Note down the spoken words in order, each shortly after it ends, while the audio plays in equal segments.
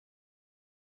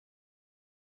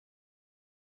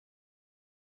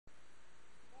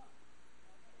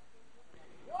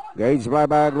Gauge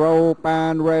flyback rope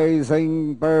and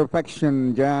racing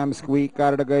perfection. Jam squeak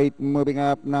out of the gate. Moving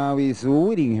up now is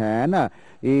Winning Hand.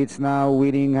 It's now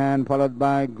Winning Hand followed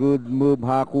by Good Move,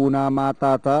 Hakuna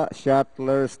Matata,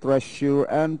 Shuttler's Treasure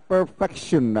and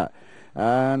Perfection.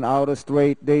 And out of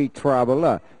straight they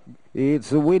travel.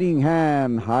 It's Winning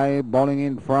Hand. High bowling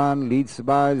in front leads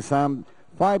by some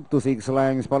 5 to 6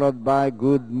 lengths, followed by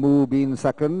Good Move in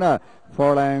second.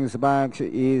 4 lengths back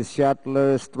is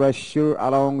Shuttler's Treasure.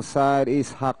 Alongside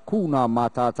is Hakuna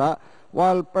Matata.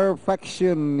 While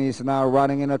Perfection is now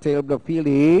running in the tail of the field.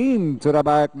 Into the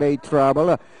back they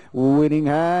travel. Winning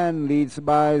Hand leads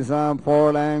by some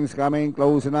 4 lengths. Coming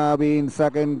close now in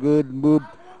second. Good Move.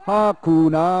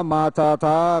 Hakuna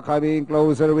Matata coming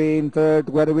closer in third,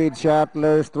 together with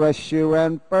Shuttler's Treasure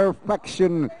and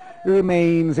Perfection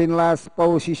remains in last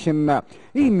position.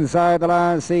 Inside the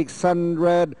last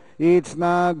 600, it's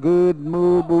now Good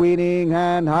Move, Winning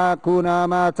Hand, Hakuna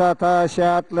Matata,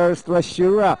 Shuttler's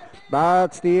Treasure.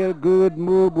 But still Good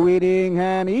Move, Winning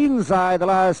Hand inside the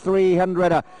last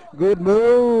 300. Good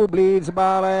Move leads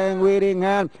Balang, Winning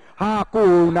Hand.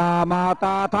 Hakuna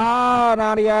Matata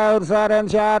on the outside and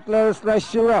Shuttler's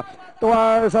Treasure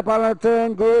towards the final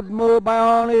turn. Good Move by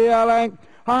only a length.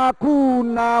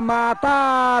 Hakuna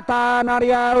Matata on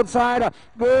the outside.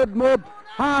 Good Move.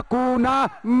 Hakuna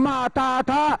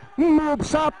Matata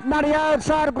moves up on the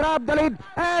outside, grab the lead,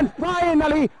 and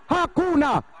finally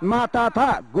Hakuna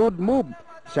Matata. Good Move,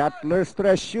 Shuttler's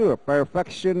Treasure,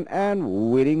 Perfection,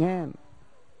 and Winning Hand.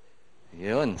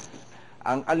 Yun.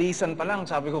 Ang alisan pa lang,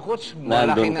 sabi ko, Coach, Nandun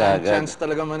malaki na kaagad. chance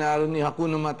talaga manalo ni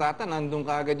Hakuna Matata. Nandun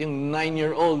kaagad yung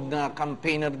 9-year-old na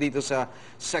campaigner dito sa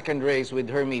second race with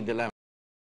Mhp Sllp Nov.